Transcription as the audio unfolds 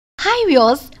Hi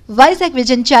viewers, Vizag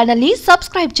vision channel ని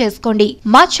subscribe చేసుకోండి.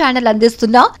 మా ఛానల్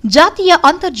అందిస్తున్న జాతీయ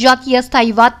అంతర్జాతీయ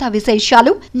స్థాయి వార్తా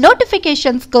విశేషాలు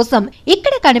నోటిఫికేషన్స్ కోసం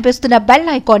ఇక్కడ కనిపిస్తున్న బెల్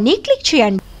ఐకాన్ ని క్లిక్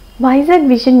చేయండి. వైజాగ్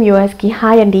విజన్ వ్యూయర్స్ కి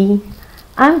హాయ్ అండి.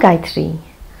 I'm Gayatri.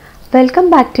 Welcome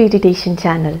back to irritation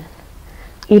channel.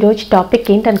 ఈరోజు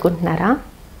టాపిక్ ఏంటనుకుంటున్నారా?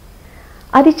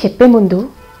 అది చెప్పే ముందు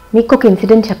మీకు ఒక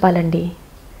ఇన్సిడెంట్ చెప్పాలండి.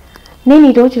 నేను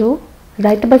ఈరోజు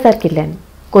రైతు బజార్కి వెళ్ళాను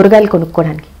కూరగాయలు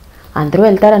కొనుక్కోవడానికి. అందరూ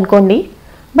వెళ్తారనుకోండి,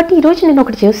 బట్ ఈరోజు నేను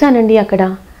ఒకటి చూశానండి. అక్కడ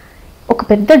ఒక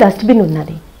పెద్ద డస్ట్బిన్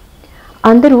ఉన్నది.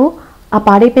 అందరూ ఆ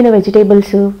పాడైపోయిన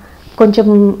వెజిటేబుల్స్, కొంచెం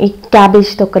ఈ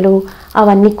క్యాబేజ్ తొక్కలు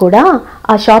అవన్నీ కూడా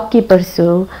ఆ షాప్ కీపర్స్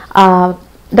ఆ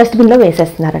డస్ట్బిన్లో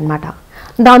వేసేస్తున్నారనమాట.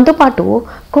 దాంతోపాటు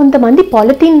కొంతమంది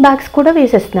పాలిథీన్ బ్యాగ్స్ కూడా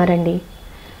వేసేస్తున్నారండి.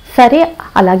 సరే,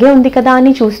 అలాగే ఉంది కదా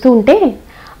అని చూస్తూ ఉంటే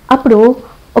అప్పుడు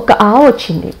ఒక ఆవు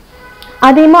వచ్చింది.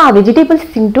 అదేమో ఆ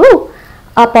వెజిటేబుల్స్ తింటూ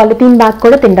ఆ పాలిథీన్ బ్యాగ్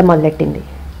కూడా తినడం మొదలెట్టింది.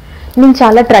 నేను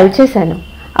చాలా ట్రై చేశాను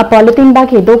ఆ పాలిథీన్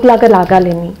బ్యాగ్ ఏదో ఒకలాగా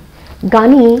లాగాలని,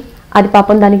 కానీ అది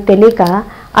పాపం దానికి తెలియక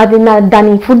అది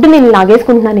దాని ఫుడ్ నేను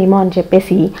లాగేసుకుంటున్నానేమో అని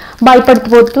చెప్పేసి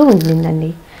భయపడిపోతూ ఉండిందండి.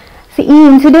 సో ఈ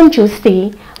ఇన్సిడెంట్ చూస్తే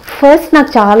ఫస్ట్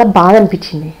నాకు చాలా బాధ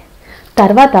అనిపించింది.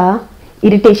 తర్వాత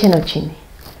ఇరిటేషన్ వచ్చింది.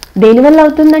 దేనివల్ల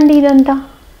అవుతుందండి ఇదంతా?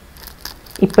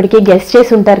 ఇప్పటికే గెస్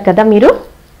చేసి ఉంటారు కదా మీరు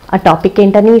ఆ టాపిక్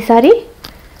ఏంటని. ఈసారి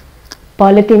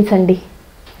పాలిథీన్స్ అండి.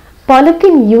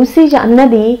 పాలిథీన్ యూసేజ్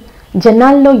అన్నది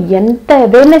జనాల్లో ఎంత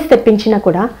అవేర్నెస్ తెప్పించినా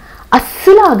కూడా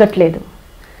అస్సలు ఆగట్లేదు.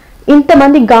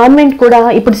 ఇంతమంది గవర్నమెంట్ కూడా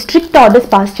ఇప్పుడు స్ట్రిక్ట్ ఆర్డర్స్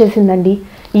పాస్ చేసిందండి.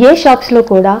 ఏ షాప్స్లో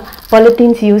కూడా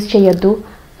పాలిథీన్స్ యూజ్ చేయొద్దు,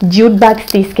 జ్యూట్ బ్యాగ్స్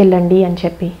తీసుకెళ్ళండి అని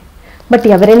చెప్పి. బట్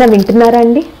ఎవరైనా వింటున్నారా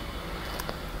అండి?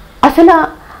 అసలు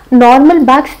నార్మల్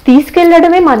బ్యాగ్స్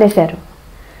తీసుకెళ్ళడమే మానేశారు.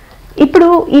 ఇప్పుడు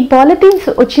ఈ పాలిథీన్స్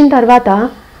వచ్చిన తర్వాత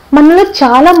మనలో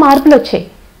చాలా మార్పులు వచ్చాయి.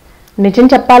 నిజం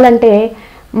చెప్పాలంటే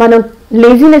మనం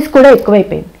లేజినెస్ కూడా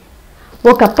ఎక్కువైపోయింది.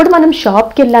 ఒకప్పుడు మనం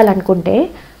షాప్కి వెళ్ళాలనుకుంటే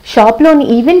షాప్లోని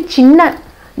ఈవెన్ చిన్న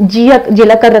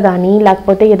జీలకర్ర కానీ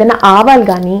లేకపోతే ఏదైనా ఆవాలు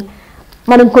కానీ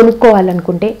మనం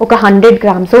కొనుక్కోవాలనుకుంటే ఒక 100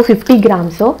 గ్రామ్సో 50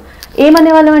 గ్రామ్సో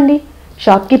ఏమనేవాళ్ళం అండి?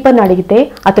 షాప్ కీపర్ని అడిగితే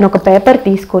అతను ఒక పేపర్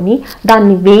తీసుకొని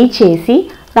దాన్ని వేయి చేసి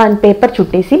దాని పేపర్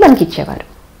చుట్టేసి మనకి ఇచ్చేవారు.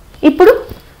 ఇప్పుడు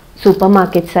సూపర్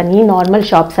మార్కెట్స్ అని, నార్మల్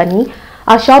షాప్స్ అని,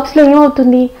 ఆ షాప్స్లో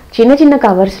ఏమవుతుంది, చిన్న చిన్న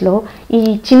కవర్స్లో ఈ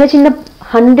చిన్న చిన్న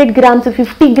 100 గ్రామ్స్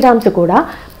 50 గ్రామ్స్ కూడా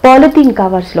పాలిథీన్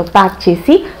కవర్స్లో ప్యాక్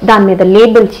చేసి దాని మీద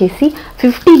లేబుల్ చేసి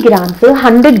 50 గ్రామ్స్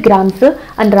 100 గ్రామ్స్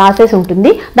అని రాసేసి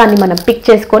ఉంటుంది. దాన్ని మనం పిక్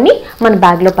చేసుకొని మన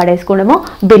బ్యాగ్లో పడేసుకోవడమో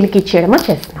బిల్కి ఇచ్చేయడమో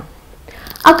చేస్తున్నాం.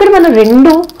 అక్కడ మనం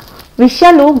 2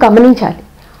 విషయాలు గమనించాలి.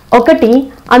 ఒకటి,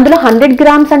 అందులో 100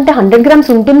 గ్రామ్స్ అంటే 100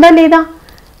 గ్రామ్స్ ఉంటుందా లేదా,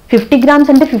 50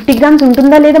 గ్రామ్స్ అంటే 50 గ్రామ్స్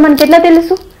ఉంటుందా లేదా మనకి ఎట్లా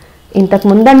తెలుసు? ఇంతకు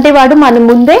ముందంటే వాడు మన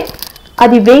ముందే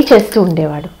అది వేయి చేస్తూ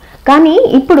ఉండేవాడు. కానీ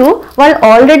ఇప్పుడు వాళ్ళు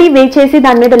ఆల్రెడీ వేయి చేసి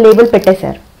దాని మీద లేబుల్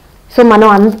పెట్టేశారు. సో మనం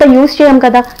అంత యూజ్ చేయం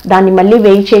కదా దాన్ని మళ్ళీ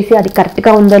వేయి చేసి అది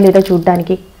కరెక్ట్గా ఉందో లేదో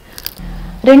చూడడానికి.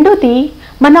 రెండోది,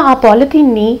 మనం ఆ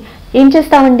పాలిథీన్ని ఏం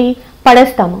చేస్తామండి,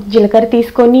 పడేస్తాము. జీలకర్ర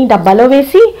తీసుకొని డబ్బాలో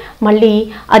వేసి మళ్ళీ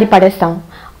అది పడేస్తాము.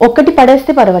 ఒకటి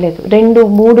పడేస్తే పర్వాలేదు, 2,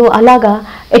 3 అలాగా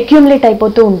అక్యూములేట్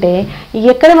అయిపోతూ ఉంటే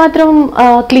ఎక్కడ మాత్రం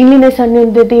క్లీన్లీనెస్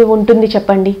అనేది ఉంటుంది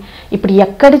చెప్పండి? ఇప్పుడు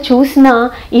ఎక్కడ చూసినా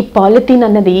ఈ పాలిథీన్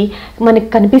అన్నది మనకు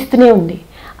కనిపిస్తూనే ఉంది.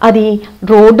 అది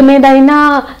రోడ్డు మీద అయినా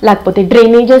లేకపోతే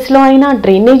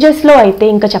డ్రైనేజెస్లో అయితే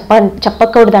ఇంకా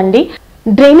చెప్పకూడదండి.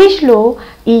 డ్రైనేజ్లో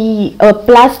ఈ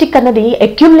ప్లాస్టిక్ అన్నది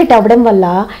అక్యూములేట్ అవ్వడం వల్ల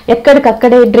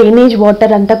ఎక్కడికక్కడే డ్రైనేజ్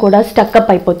వాటర్ అంతా కూడా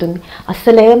స్టక్అప్ అయిపోతుంది.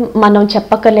 అసలే మనం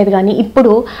చెప్పక్కర్లేదు. కానీ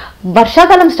ఇప్పుడు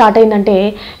వర్షాకాలం స్టార్ట్ అయిందంటే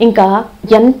ఇంకా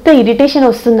ఎంత ఇరిటేషన్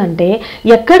వస్తుందంటే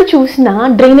ఎక్కడ చూసినా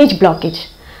డ్రైనేజ్ బ్లాకేజ్.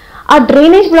 ఆ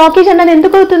డ్రైనేజ్ బ్లాకేజ్ అన్నది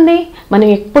ఎందుకు అవుతుంది? మనం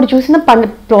ఎప్పుడు చూసినా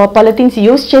పాలిథీన్స్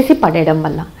యూజ్ చేసి పడేయడం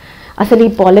వల్ల. అసలు ఈ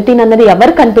పాలిథీన్ అన్నది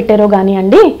ఎవరు కనిపెట్టారో కానీ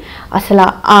అండి, అసలు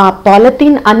ఆ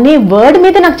పాలిథీన్ అనే వర్డ్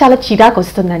మీద నాకు చాలా చిరాకు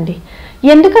వస్తుందండి.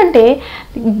 ఎందుకంటే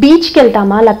బీచ్కి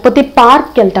వెళ్తామా లేకపోతే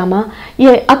పార్క్కి వెళ్తామా,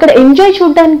 అక్కడ ఎంజాయ్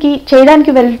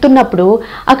చేయడానికి వెళ్తున్నప్పుడు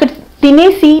అక్కడ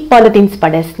తినేసి పాలిథీన్స్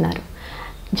పడేస్తున్నారు.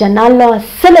 జనాల్లో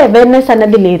అస్సలు అవేర్నెస్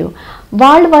అన్నది లేదు.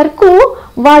 వాళ్ళ వరకు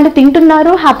వాళ్ళు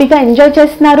తింటున్నారు, హ్యాపీగా ఎంజాయ్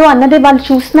చేస్తున్నారు అన్నదే వాళ్ళు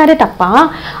చూస్తున్నారే తప్ప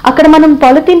అక్కడ మనం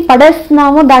పాలిథీన్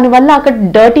పడేస్తున్నాము, దానివల్ల అక్కడ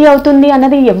డర్టీ అవుతుంది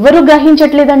అన్నది ఎవ్వరూ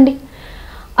గ్రహించట్లేదండి.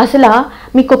 అసలు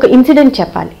మీకు ఒక ఇన్సిడెంట్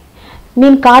చెప్పాలి.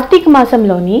 నేను కార్తీక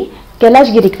మాసంలోని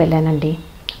కైలాసగిరికి వెళ్ళానండి.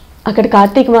 అక్కడ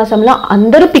కార్తీక మాసంలో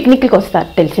అందరూ పిక్నిక్కి వస్తారు,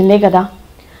 తెలిసిందే కదా.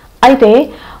 అయితే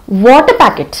వాటర్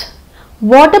ప్యాకెట్స్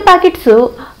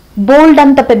బోల్డ్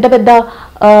అంత పెద్ద పెద్ద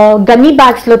గన్నీ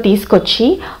బ్యాగ్స్లో తీసుకొచ్చి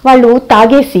వాళ్ళు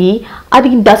తాగేసి అది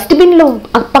డస్ట్బిన్లో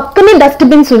పక్కనే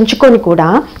డస్ట్బిన్స్ ఉంచుకొని కూడా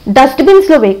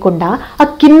డస్ట్బిన్స్లో వేయకుండా ఆ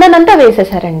కిందనంతా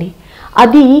వేసేసారండి.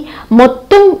 అది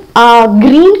మొత్తం ఆ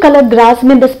గ్రీన్ కలర్ గ్రాస్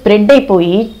మీద స్ప్రెడ్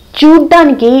అయిపోయి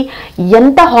చూడ్డానికి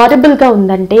ఎంత హారబుల్గా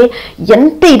ఉందంటే,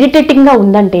 ఎంత ఇరిటేటింగ్గా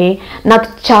ఉందంటే నాకు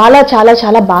చాలా చాలా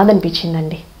చాలా బాధ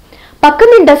అనిపించిందండి.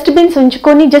 పక్కనే డస్ట్బిన్స్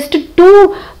ఉంచుకొని జస్ట్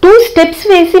టూ స్టెప్స్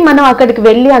వేసి మనం అక్కడికి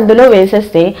వెళ్ళి అందులో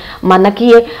వేసేస్తే మనకి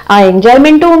ఆ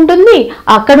ఎంజాయ్మెంట్ ఉంటుంది,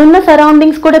 అక్కడున్న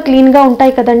సరౌండింగ్స్ కూడా క్లీన్గా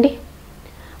ఉంటాయి కదండి.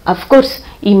 అఫ్ కోర్స్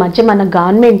ఈ మధ్య మన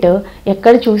గవర్నమెంట్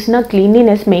ఎక్కడ చూసినా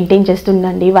క్లీన్లీనెస్ మెయింటైన్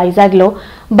చేస్తుందండి వైజాగ్లో.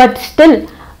 బట్ స్టిల్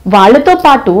వాళ్ళతో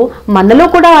పాటు మనలో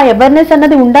కూడా ఆ అవేర్నెస్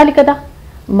అన్నది ఉండాలి కదా.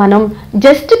 మనం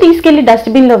జస్ట్ తీసుకెళ్ళి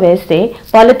డస్ట్బిన్లో వేస్తే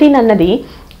పాలిథీన్ అన్నది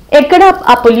ఎక్కడ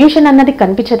ఆ పొల్యూషన్ అన్నది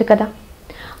కనిపించదు కదా.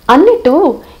 అన్నట్టు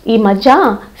ఈ మధ్య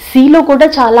సీలో కూడా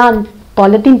చాలా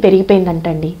పాలిథీన్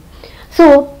పెరిగిపోయిందంటండి. సో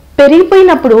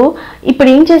పెరిగిపోయినప్పుడు ఇప్పుడు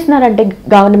ఏం చేస్తున్నారంటే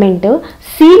గవర్నమెంట్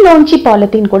సీలోంచి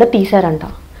పాలిథీన్ కూడా తీశారంట.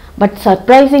 బట్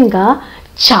సర్ప్రైజింగ్గా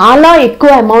చాలా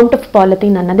ఎక్కువ అమౌంట్ ఆఫ్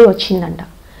పాలిథీన్ అన్నది వచ్చిందంట.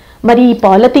 మరి ఈ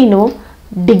పాలిథీను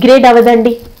డిగ్రేడ్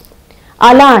అవ్వదండి.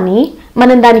 అలా అని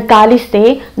మనం దాన్ని కాలిస్తే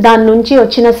దాని నుంచి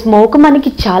వచ్చిన స్మోక్ మనకి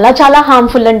చాలా చాలా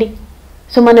హార్మ్ఫుల్ అండి.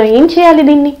 సో మనం ఏం చేయాలి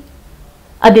దీన్ని?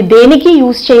 అది దేనికి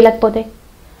యూజ్ చేయలేకపోతే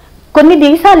కొన్ని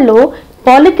దేశాల్లో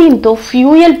పాలిథీన్తో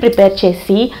ఫ్యూయల్ ప్రిపేర్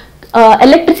చేసి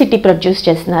ఎలక్ట్రిసిటీ ప్రొడ్యూస్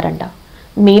చేస్తున్నారంట.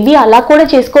 మేబీ అలా కూడా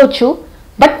చేసుకోవచ్చు.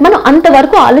 బట్ మనం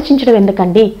అంతవరకు ఆలోచించడం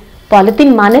ఎందుకండి?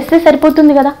 పాలిథీన్ మానేస్తే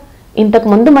సరిపోతుంది కదా.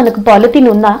 ఇంతకుముందు మనకు పాలిథీన్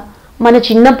ఉందా? మన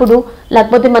చిన్నప్పుడు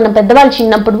లేకపోతే మన పెద్దవాళ్ళు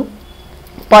చిన్నప్పుడు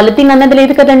పాలిథీన్ అన్నది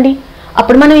లేదు కదండి.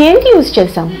 అప్పుడు మనం ఏంటి యూజ్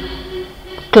చేసాం?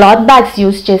 క్లాత్ బ్యాగ్స్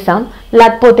యూజ్ చేసాం,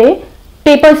 లేకపోతే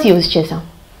పేపర్స్ యూజ్ చేసాం.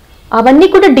 అవన్నీ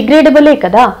కూడా డిగ్రేడబులే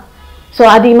కదా. సో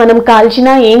అది మనం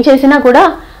కాల్చినా ఏం చేసినా కూడా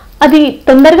అది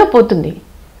తొందరగా పోతుంది.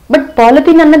 బట్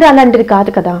పాలిథీన్ అన్నది అలాంటిది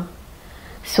కాదు కదా.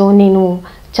 సో నేను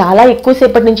చాలా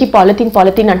ఎక్కువసేపటి నుంచి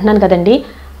పాలిథీన్ అంటున్నాను కదండి.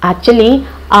 యాక్చువల్లీ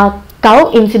ఆ కౌ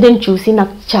ఇన్సిడెంట్ చూసి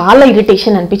నాకు చాలా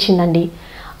ఇరిటేషన్ అనిపించిందండి.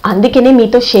 అందుకనే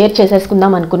మీతో షేర్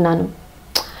చేసేసుకుందాం అనుకున్నాను.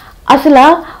 అసలు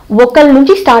ఒకళ్ళ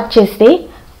నుంచి స్టార్ట్ చేస్తే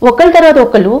ఒకళ్ళ తర్వాత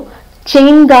ఒకళ్ళు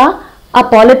చైన్గా ఆ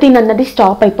పాలిథీన్ అన్నది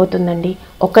స్టాప్ అయిపోతుందండి.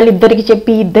 ఒకళ్ళిద్దరికి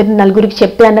చెప్పి ఇద్దరు నలుగురికి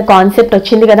చెప్పి అన్న కాన్సెప్ట్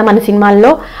వచ్చింది కదా మన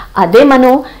సినిమాల్లో. అదే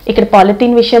మనం ఇక్కడ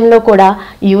పాలిథీన్ విషయంలో కూడా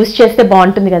యూజ్ చేస్తే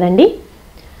బాగుంటుంది కదండి.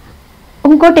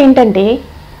 ఇంకోటి ఏంటంటే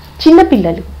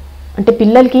చిన్నపిల్లలు అంటే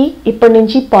పిల్లలకి ఇప్పటి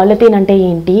నుంచి పాలిథీన్ అంటే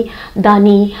ఏంటి,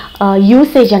 దాని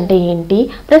యూసేజ్ అంటే ఏంటి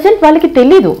ప్రజెంట్ వాళ్ళకి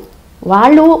తెలీదు.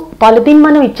 వాళ్ళు పాలిథీన్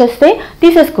మనం ఇచ్చేస్తే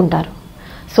తీసేసుకుంటారు.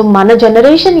 సో మన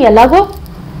జనరేషన్ ఎలాగో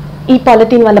ఈ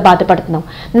పాలిథీన్ వల్ల బాధపడుతున్నాం.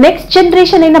 నెక్స్ట్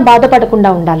జనరేషన్ అయినా బాధపడకుండా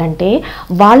ఉండాలంటే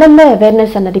వాళ్ళల్లో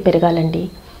అవేర్నెస్ అన్నది పెరగాలండి.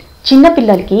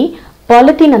 చిన్నపిల్లలకి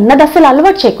పాలిథీన్ అన్నది అసలు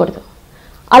అలవాటు చేయకూడదు.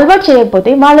 అలవాటు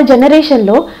చేయకపోతే వాళ్ళ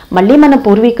జనరేషన్లో మళ్ళీ మన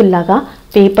పూర్వీకుల్లాగా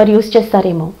పేపర్ యూస్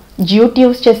చేస్తారేమో, జ్యూట్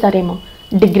యూస్ చేస్తారేమో,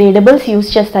 డిగ్రేడబుల్స్ యూస్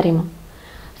చేస్తారేమో.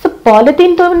 సో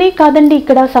పాలిథీన్తోనే కాదండి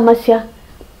ఇక్కడ సమస్య,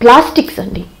 ప్లాస్టిక్స్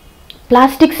అండి.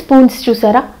 ప్లాస్టిక్ స్పూన్స్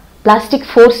చూసారా, ప్లాస్టిక్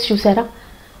ఫోర్క్స్ చూసారా?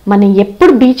 మనం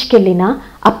ఎప్పుడు బీచ్కి వెళ్ళినా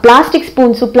ఆ ప్లాస్టిక్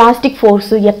స్పూన్స్, ప్లాస్టిక్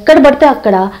ఫోర్క్స్ ఎక్కడ పడితే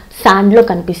అక్కడ శాండ్లో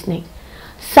కనిపిస్తున్నాయి.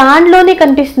 శాండ్లోనే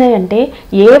కనిపిస్తున్నాయి అంటే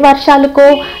ఏ వర్షాలకో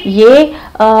ఏ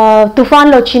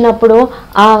తుఫాన్లు వచ్చినప్పుడు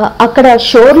అక్కడ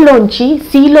షోర్లోంచి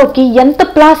సీలోకి ఎంత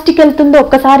ప్లాస్టిక్ వెళ్తుందో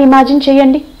ఒక్కసారి ఇమాజిన్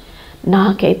చేయండి.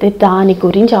 నాకైతే దాని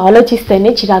గురించి ఆలోచిస్తేనే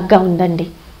చిరాగ్గా ఉందండి.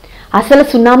 అసలు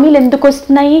సునామీలు ఎందుకు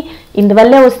వస్తున్నాయి?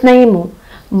 ఇందువల్లే వస్తున్నాయేమో.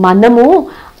 మనము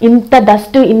ఇంత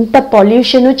డస్ట్, ఇంత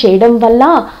పొల్యూషన్ చేయడం వల్ల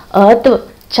ఎర్త్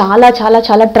చాలా చాలా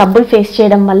చాలా ట్రబుల్ ఫేస్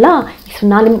చేయడం వల్ల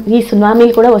ఈ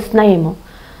సునామీలు కూడా వస్తున్నాయేమో.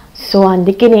 సో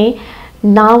అందుకనే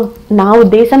నా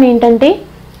ఉద్దేశం ఏంటంటే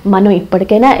మనం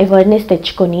ఇప్పటికైనా అవేర్నెస్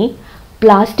తెచ్చుకొని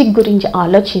ప్లాస్టిక్ గురించి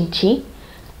ఆలోచించి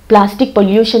ప్లాస్టిక్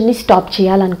పొల్యూషన్ని స్టాప్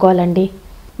చేయాలనుకోవాలండి.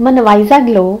 మన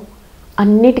వైజాగ్లో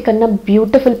అన్నిటికన్నా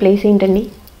బ్యూటిఫుల్ ప్లేస్ ఏంటండి?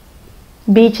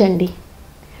 బీచ్ అండి.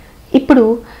 ఇప్పుడు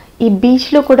ఈ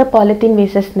బీచ్లో కూడా పాలిథీన్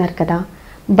వేసేస్తున్నారు కదా.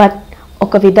 బట్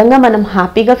ఒక విధంగా మనం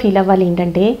హ్యాపీగా ఫీల్ అవ్వాలి.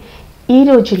 ఏంటంటే ఈ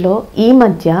రోజుల్లో ఈ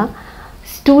మధ్య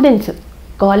స్టూడెంట్స్,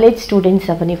 కాలేజ్ స్టూడెంట్స్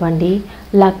అవ్వనివ్వండి,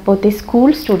 లేకపోతే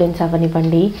స్కూల్ స్టూడెంట్స్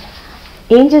అవ్వనివ్వండి,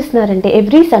 ఏం చేస్తున్నారంటే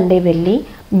ఎవ్రీ సండే వెళ్ళి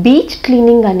బీచ్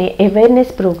క్లీనింగ్ అనే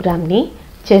అవేర్నెస్ ప్రోగ్రామ్ని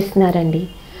చేస్తున్నారండి.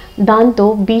 దాంతో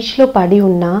బీచ్లో పడి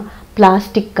ఉన్న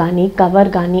ప్లాస్టిక్ కానీ కవర్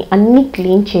కానీ అన్నీ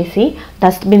క్లీన్ చేసి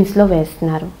డస్ట్బిన్స్లో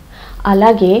వేస్తున్నారు.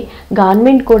 అలాగే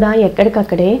గవర్నమెంట్ కూడా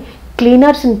ఎక్కడికక్కడే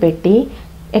క్లీనర్స్ని పెట్టి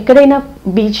ఎక్కడైనా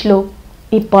బీచ్లో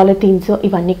ఈ పాలిథీన్స్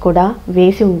ఇవన్నీ కూడా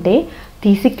వేసి ఉంటే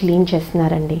తీసి క్లీన్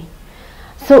చేస్తున్నారండి.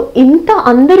 సో ఇంత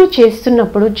అందరూ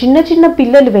చేస్తున్నప్పుడు, చిన్న చిన్న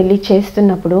పిల్లలు వెళ్ళి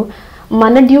చేస్తున్నప్పుడు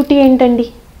మన డ్యూటీ ఏంటండి?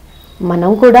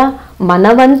 మనం కూడా మన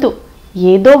వంతు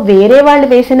ఏదో వేరే వాళ్ళు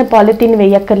వేసిన పాలిథీన్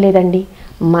వేయక్కర్లేదండి.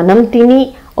 మనం తిని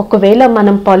ఒకవేళ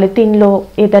మనం పాలిథీన్లో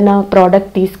ఏదైనా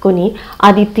ప్రోడక్ట్ తీసుకొని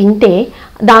అది తింటే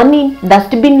దాన్ని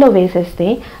డస్ట్బిన్లో వేసేస్తే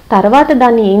తర్వాత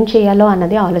దాన్ని ఏం చేయాలో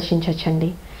అన్నది ఆలోచించవచ్చండి.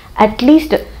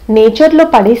 అట్లీస్ట్ నేచర్లో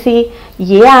పడేసి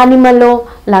ఏ యానిమల్లో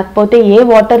లేకపోతే ఏ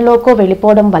వాటర్లోకో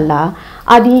వెళ్ళిపోవడం వల్ల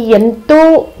అది ఎంతో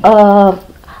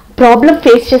ప్రాబ్లం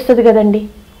ఫేస్ చేస్తుంది కదండి.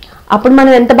 అప్పుడు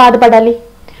మనం ఎంత బాధపడాలి.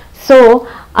 సో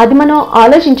అది మనం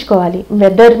ఆలోచించుకోవాలి,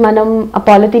 వెదర్ మనం ఆ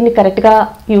పాలిథీన్ని కరెక్ట్గా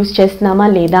యూజ్ చేస్తున్నామా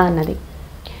లేదా అన్నది.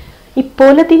 ఈ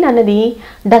పాలిథీన్ అన్నది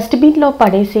డస్ట్బిన్లో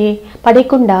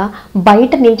పడేయకుండా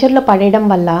బయట నేచర్లో పడేయడం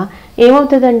వల్ల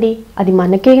ఏమవుతుందండి, అది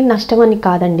మనకే నష్టం అని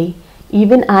కాదండి,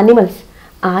 ఈవెన్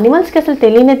యానిమల్స్కి అసలు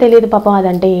తెలియదు పాపం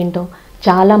అదంటే ఏంటో.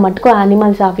 చాలా మటుకు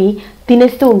యానిమల్స్ అవి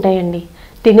తినేస్తూ ఉంటాయండి.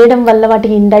 తినేయడం వల్ల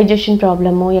వాటికి ఇండైజెషన్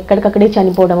ప్రాబ్లము, ఎక్కడికక్కడే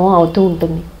చనిపోవడము అవుతూ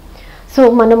ఉంటుంది. సో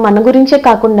మనం మన గురించే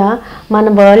కాకుండా మన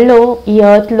వరల్డ్లో, ఈ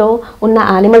ఎర్త్లో ఉన్న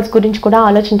యానిమల్స్ గురించి కూడా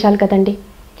ఆలోచించాలి కదండి.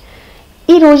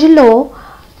 ఈ రోజుల్లో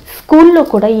స్కూల్లో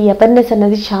కూడా ఈ అవేర్నెస్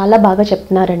అనేది చాలా బాగా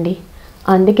చెప్తున్నారండి.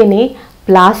 అందుకనే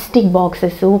plastic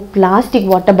boxes, plastic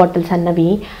water bottles అన్నవి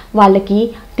వాళ్ళకి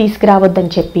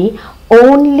తీసుకురావద్దని చెప్పి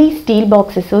only steel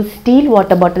boxes, steel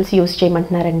water bottles use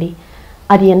చేయమంటున్నారండి.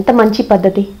 అది ఎంత మంచి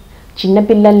పద్ధతి.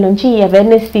 చిన్నపిల్లల నుంచి ఈ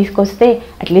అవేర్నెస్ తీసుకొస్తే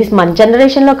అట్లీస్ట్ మన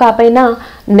జనరేషన్లో కాకపోయినా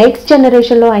నెక్స్ట్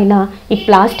జనరేషన్లో అయినా ఈ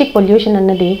ప్లాస్టిక్ పొల్యూషన్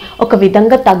అన్నది ఒక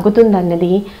విధంగా తగ్గుతుంది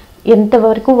అన్నది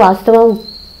ఎంతవరకు వాస్తవం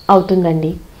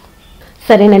అవుతుందండి.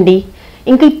 సరేనండి,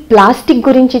 ఇంకా ఈ ప్లాస్టిక్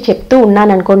గురించి చెప్తూ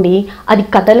ఉన్నాను అనుకోండి, అది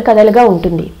కథలుగా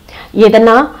ఉంటుంది.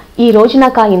 ఏదన్నా ఈరోజు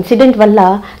నాకు ఆ ఇన్సిడెంట్ వల్ల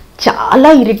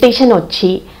చాలా ఇరిటేషన్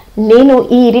వచ్చి నేను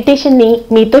ఈ ఇరిటేషన్ని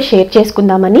మీతో షేర్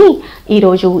చేసుకుందామని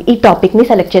ఈరోజు ఈ టాపిక్ని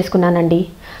సెలెక్ట్ చేసుకున్నానండి.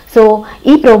 సో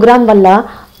ఈ ప్రోగ్రాం వల్ల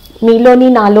మీలోని,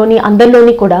 నాలోని,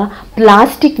 అందరిలోని కూడా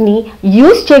ప్లాస్టిక్ని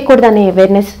యూజ్ చేయకూడదనే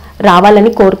అవేర్నెస్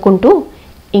రావాలని కోరుకుంటూ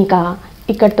ఇంకా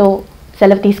ఇక్కడితో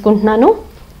సెలవు తీసుకుంటున్నాను.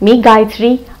 మీ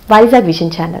Gayatri, Vizag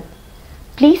vision channel.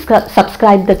 Please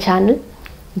subscribe the channel.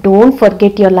 Don't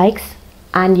forget your likes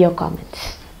and your comments.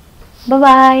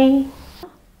 Bye.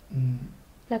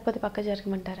 లేకపోతే పక్క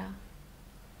జరగమంటారా?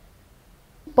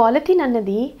 పాలిథీన్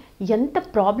అన్నది ఎంత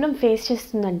ప్రాబ్లం ఫేస్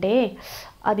చేస్తుందంటే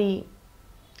అది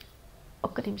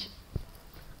ఒక్క నిమిషం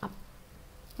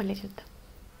మళ్ళీ చూద్దాం.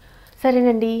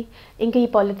 సరేనండి, ఇంకా ఈ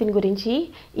పాలిథీన్ గురించి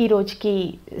ఈ రోజుకి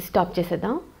స్టాప్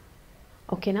చేసేద్దాం.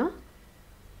 ఓకేనా?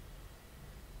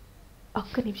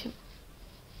 ఒక్క నిమిషం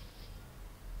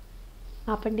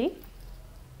ఆపండి.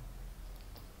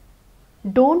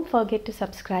 Don't forget to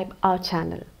subscribe our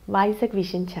channel, Vizag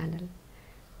Vision channel.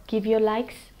 Give your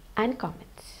likes and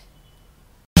comments.